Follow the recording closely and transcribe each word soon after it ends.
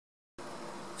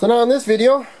So now in this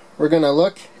video, we're going to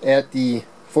look at the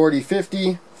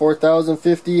 4050,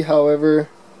 4050, however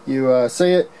you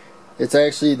say it. It's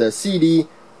actually the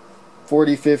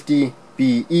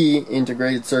CD4050B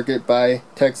integrated circuit by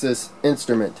Texas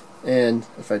Instrument. And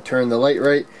if I turn the light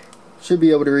right, should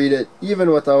be able to read it even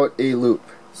without a loop.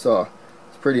 So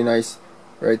it's pretty nice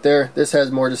right there. This has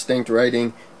more distinct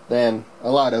writing than a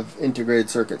lot of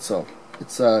integrated circuits, so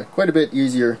it's quite a bit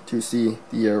easier to see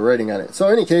the writing on it. So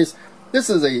in any case, this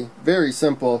is a very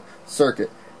simple circuit.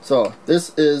 So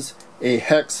this is a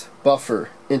hex buffer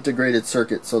integrated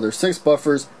circuit. So there's 6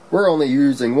 buffers. We're only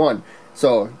using 1.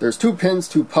 So there's 2 pins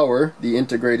to power the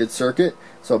integrated circuit.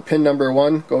 So pin number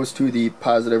 1 goes to the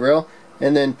positive rail,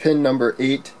 and then pin number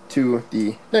 8 to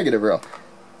the negative rail.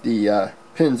 The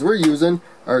pins we're using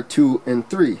are 2 and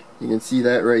 3. You can see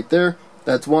that right there.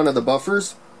 That's one of the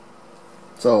buffers.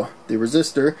 So the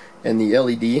resistor and the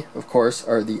LED, of course,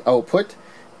 are the output,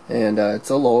 and it's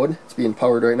a load. It's being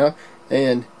powered right now.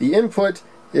 And the input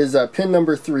is pin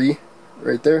number 3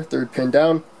 right there, 3rd pin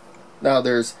down. Now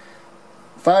there's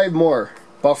 5 more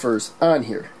buffers on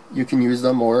here. You can use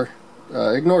them or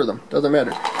ignore them, doesn't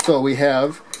matter. So we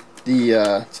have the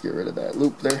let's get rid of that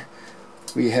loop there.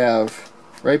 We have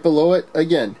right below it,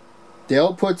 again, the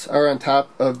outputs are on top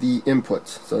of the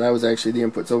inputs. So that was actually the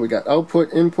input. So we got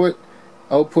output, input,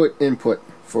 output, input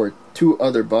for 2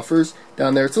 other buffers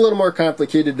down there. It's a little more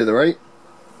complicated to the right.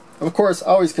 Of course,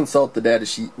 always consult the data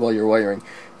sheet while you're wiring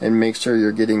and make sure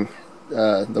you're getting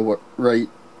the right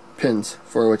pins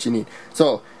for what you need.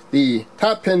 So the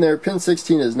top pin there, pin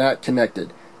 16, is not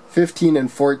connected. 15 and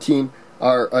 14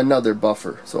 are another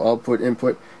buffer. So output,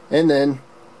 input, and then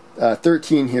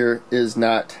 13 here is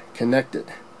not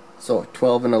connected. So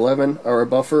 12 and 11 are a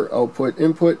buffer, output,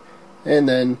 input, and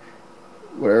then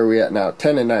where are we at now?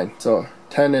 10 and 9. So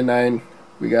 10 and 9,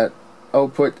 we got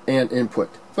output and input.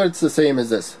 But it's the same as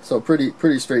this, so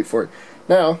pretty straightforward.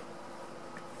 Now,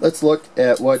 let's look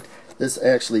at what this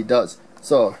actually does.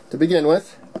 So, to begin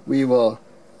with, we might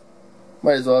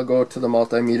as well go to the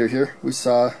multimeter here.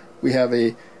 We have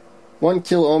a 1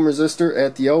 kilo ohm resistor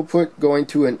at the output going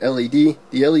to an LED.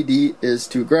 The LED is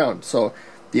to ground, so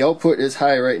the output is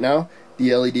high right now.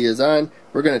 The LED is on.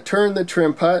 We're going to turn the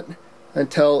trim pot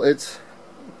until it's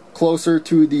closer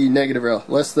to the negative rail,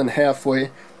 less than halfway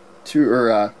to,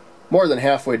 or more than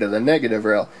halfway to the negative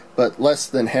rail, but less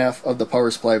than half of the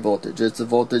power supply voltage. It's a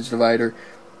voltage divider.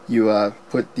 You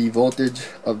put the voltage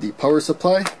of the power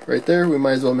supply right there. We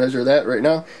might as well measure that right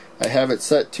now. I have it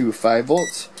set to 5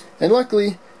 volts, and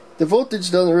luckily the voltage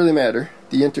doesn't really matter.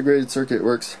 The integrated circuit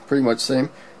works pretty much the same.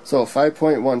 So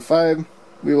 5.15,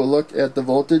 we will look at the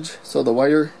voltage. So the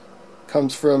wire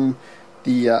comes from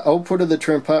the output of the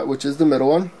trim pot, which is the middle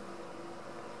one,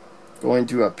 going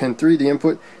to pin 3, the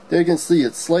input. There you can see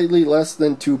it's slightly less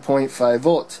than 2.5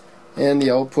 volts, and the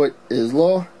output is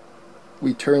low.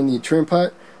 We turn the trim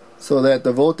pot so that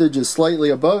the voltage is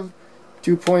slightly above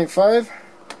 2.5,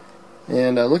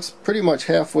 and looks pretty much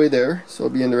halfway there, so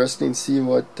it'll be interesting to see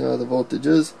what the voltage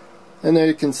is. And there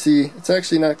you can see it's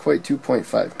actually not quite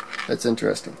 2.5. That's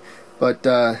interesting, but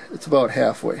it's about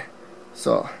halfway.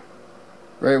 So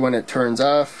right when it turns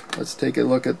off, let's take a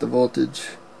look at the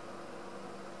voltage.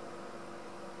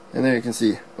 And there you can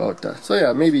see about, so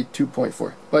yeah, maybe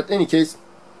 2.4. But in any case,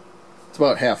 it's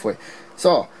about halfway.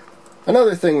 So,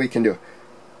 another thing we can do.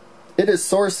 It is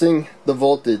sourcing the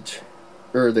voltage,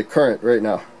 or the current right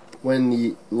now, when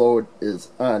the load is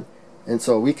on. And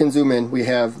so we can zoom in. We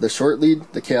have the short lead,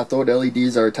 the cathode.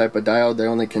 LEDs are a type of diode. They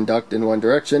only conduct in one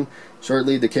direction. Short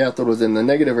lead, the cathode, was in the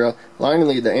negative rail. Long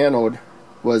lead, the anode,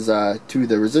 was to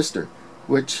the resistor,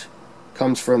 which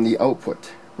comes from the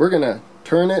output. We're going to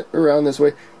turn it around this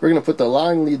way. We're going to put the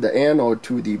long lead, the anode,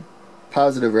 to the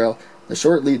positive rail, the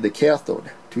short lead, the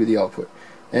cathode, to the output.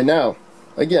 And now,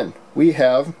 again, we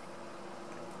have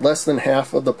less than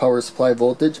half of the power supply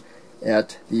voltage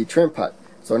at the trim pot.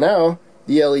 So now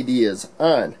the LED is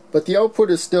on, but the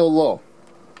output is still low.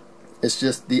 It's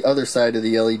just the other side of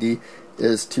the LED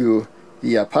is to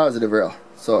the positive rail.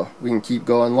 So we can keep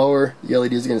going lower. The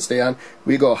LED is going to stay on.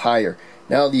 We go higher.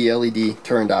 Now the LED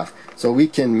turned off. So we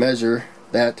can measure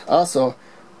that. Also,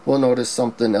 we'll notice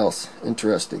something else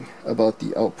interesting about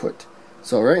the output.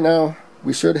 So right now,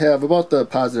 we should have about the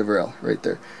positive rail right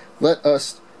there. Let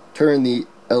us turn the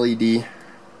LED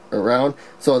around.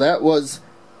 So that was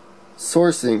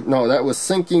sourcing, no, that was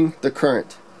sinking the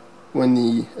current. When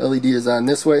the LED is on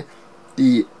this way,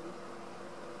 there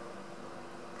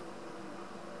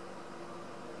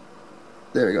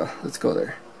we go, let's go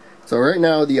there. So right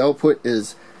now the output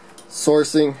is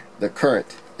sourcing the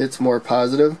current. It's more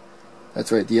positive.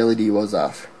 That's right, the LED was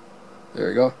off. There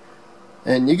we go.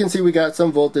 And you can see we got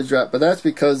some voltage drop, but that's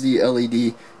because the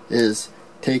LED is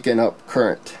taking up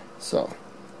current. So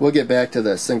we'll get back to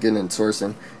the syncing and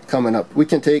sourcing coming up. We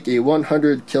can take a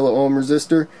 100 kilo ohm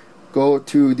resistor, go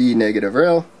to the negative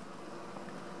rail,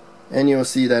 and you'll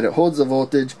see that it holds the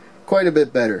voltage quite a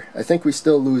bit better. I think we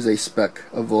still lose a speck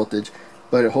of voltage,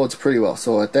 but it holds pretty well.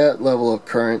 So at that level of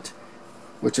current,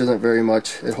 which isn't very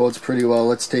much, it holds pretty well.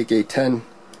 Let's take a 10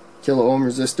 kilo ohm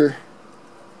resistor,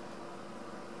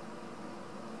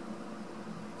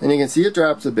 and you can see it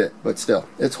drops a bit, but still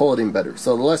it's holding better.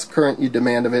 So the less current you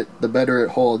demand of it, the better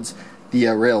it holds the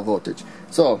rail voltage.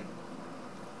 So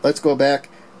let's go back.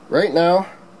 Right now,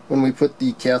 when we put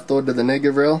the cathode to the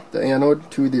negative rail, the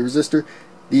anode to the resistor,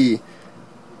 the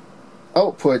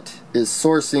output is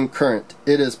sourcing current.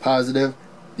 It is positive.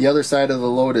 The other side of the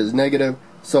load is negative.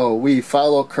 So we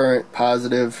follow current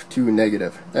positive to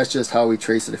negative. That's just how we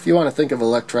trace it. If you want to think of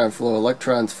electron flow,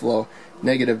 electrons flow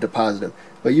negative to positive.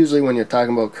 But usually when you're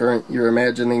talking about current, you're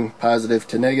imagining positive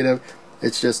to negative.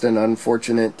 It's just an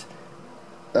unfortunate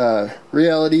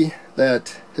reality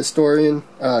that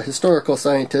historical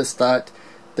scientists thought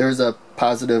there's a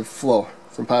positive flow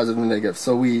from positive to negative.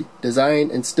 So we design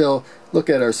and still look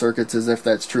at our circuits as if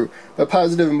that's true. But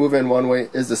positive moving one way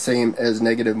is the same as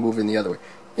negative moving the other way.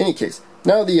 In any case,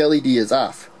 now the LED is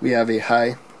off. We have a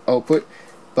high output,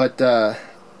 but the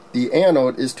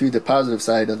anode is to the positive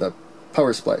side of the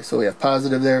power supply. So we have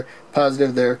positive there,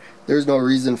 positive there. There's no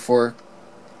reason for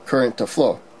current to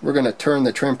flow. We're going to turn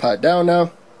the trim pot down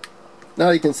now.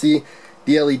 Now you can see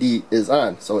the LED is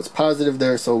on. So it's positive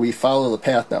there, so we follow the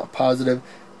path now, positive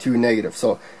to negative.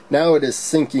 So now it is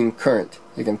sinking current.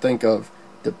 You can think of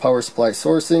the power supply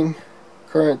sourcing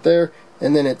current there,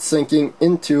 and then it's sinking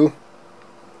into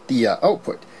the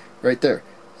output right there.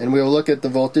 And we'll look at the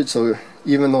voltage. So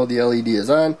even though the LED is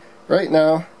on, right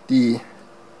now the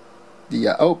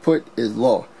output is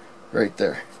low right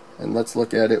there. And let's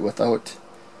look at it without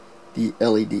the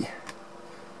LED.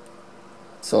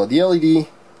 So the LED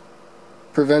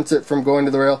prevents it from going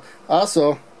to the rail.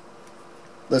 Also,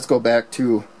 let's go back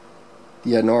to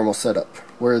the normal setup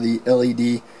where the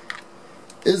LED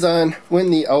is on when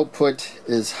the output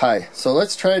is high. So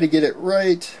let's try to get it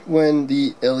right when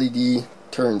the LED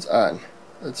turns on.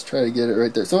 Let's try to get it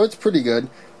right there. So it's pretty good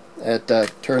at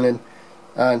turning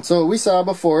on. So we saw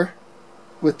before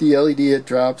with the LED it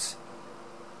drops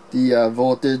the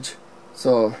voltage,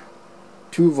 so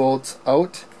 2 volts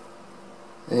out,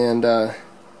 and that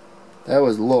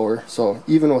was lower. So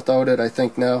even without it, I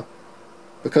think now,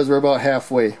 because we're about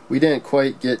halfway, we didn't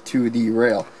quite get to the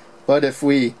rail. But if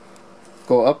we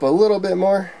go up a little bit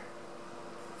more,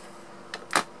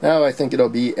 now I think it'll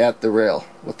be at the rail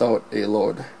without a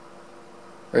load.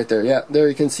 Right there, yeah, there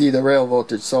you can see the rail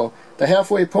voltage. So the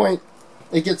halfway point,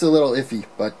 it gets a little iffy,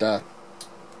 but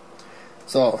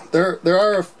so there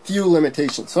are a few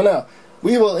limitations. So now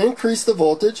we will increase the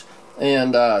voltage,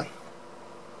 and so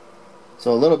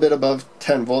a little bit above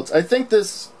 10 volts. I think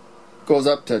this goes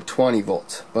up to 20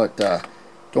 volts, but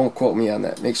don't quote me on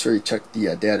that. Make sure you check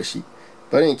the data sheet.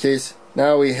 But in any case,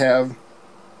 now we have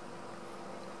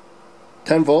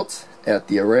 10 volts at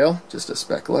the rail, just a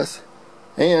speck less,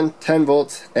 and 10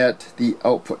 volts at the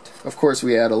output. Of course,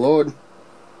 we add a load.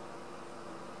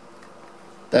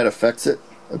 That affects it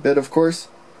a bit, of course.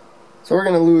 So we're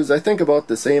going to lose, I think, about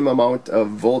the same amount of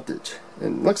voltage.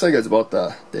 And it looks like it's about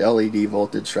the LED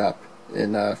voltage drop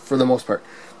for the most part.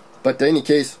 But in any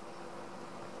case,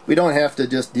 we don't have to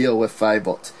just deal with 5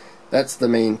 volts. That's the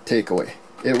main takeaway.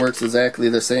 It works exactly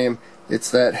the same.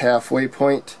 It's that halfway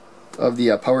point of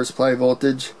the power supply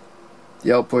voltage.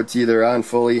 The output's either on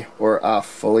fully or off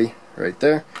fully right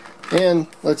there. And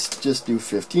let's just do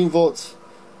 15 volts.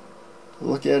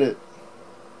 Look at it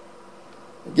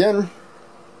again.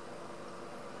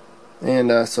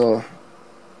 And so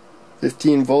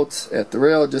 15 volts at the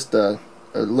rail, just a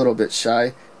little bit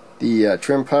shy. The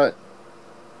trim pot,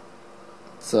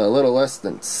 it's a little less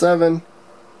than 7,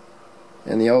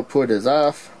 and the output is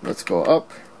off. Let's go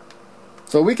up.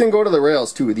 So we can go to the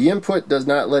rails too. The input does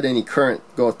not let any current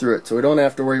go through it, so we don't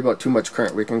have to worry about too much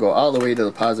current. We can go all the way to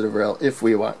the positive rail if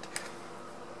we want.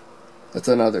 That's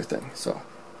another thing. So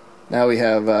now we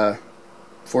have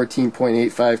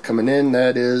 14.85 coming in.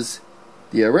 That is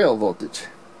the rail voltage.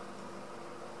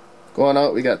 Going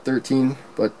out, we got 13,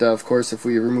 but of course if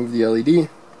we remove the LED,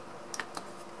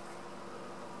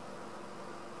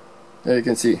 there you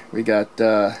can see we got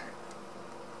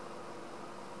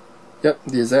yep,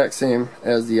 the exact same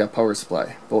as the power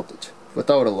supply voltage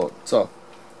without a load. So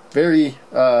very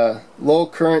low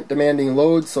current demanding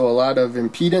load, so a lot of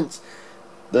impedance.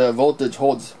 The voltage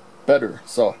holds better.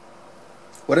 So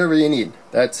whatever you need,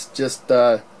 that's just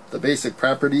the basic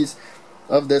properties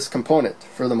of this component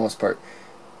for the most part.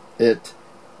 It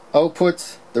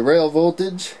outputs the rail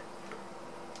voltage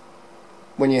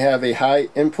when you have a high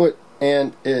input,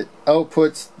 and it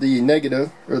outputs the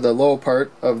negative or the low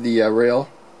part of the rail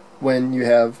when you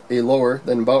have a lower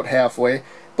than about halfway.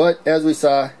 But as we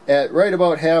saw, at right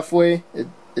about halfway it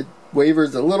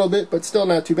wavers a little bit, but still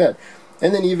not too bad.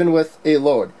 And then even with a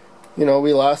load, you know,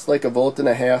 we lost like 1.5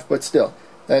 volts, but still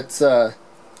that's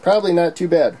probably not too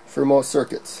bad for most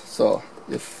circuits. So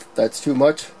if that's too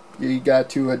much, you got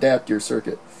to adapt your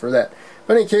circuit for that.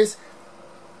 But in any case,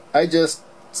 I just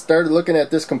started looking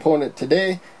at this component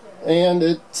today, and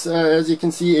it's as you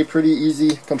can see, a pretty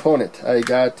easy component. I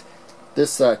got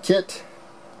this kit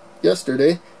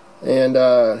yesterday, and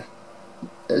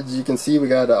as you can see, we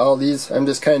got all these. I'm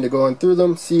just kind of going through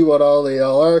them, see what all they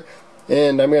all are,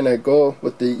 and I'm going to go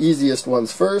with the easiest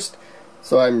ones first.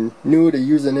 So I'm new to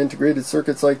using integrated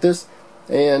circuits like this,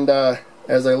 and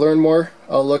as I learn more,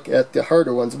 I'll look at the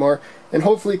harder ones more and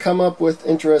hopefully come up with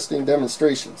interesting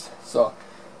demonstrations. So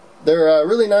they're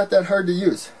really not that hard to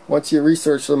use once you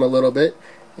research them a little bit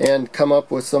and come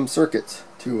up with some circuits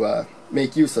to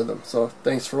make use of them. So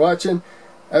thanks for watching.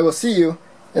 I will see you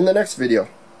in the next video.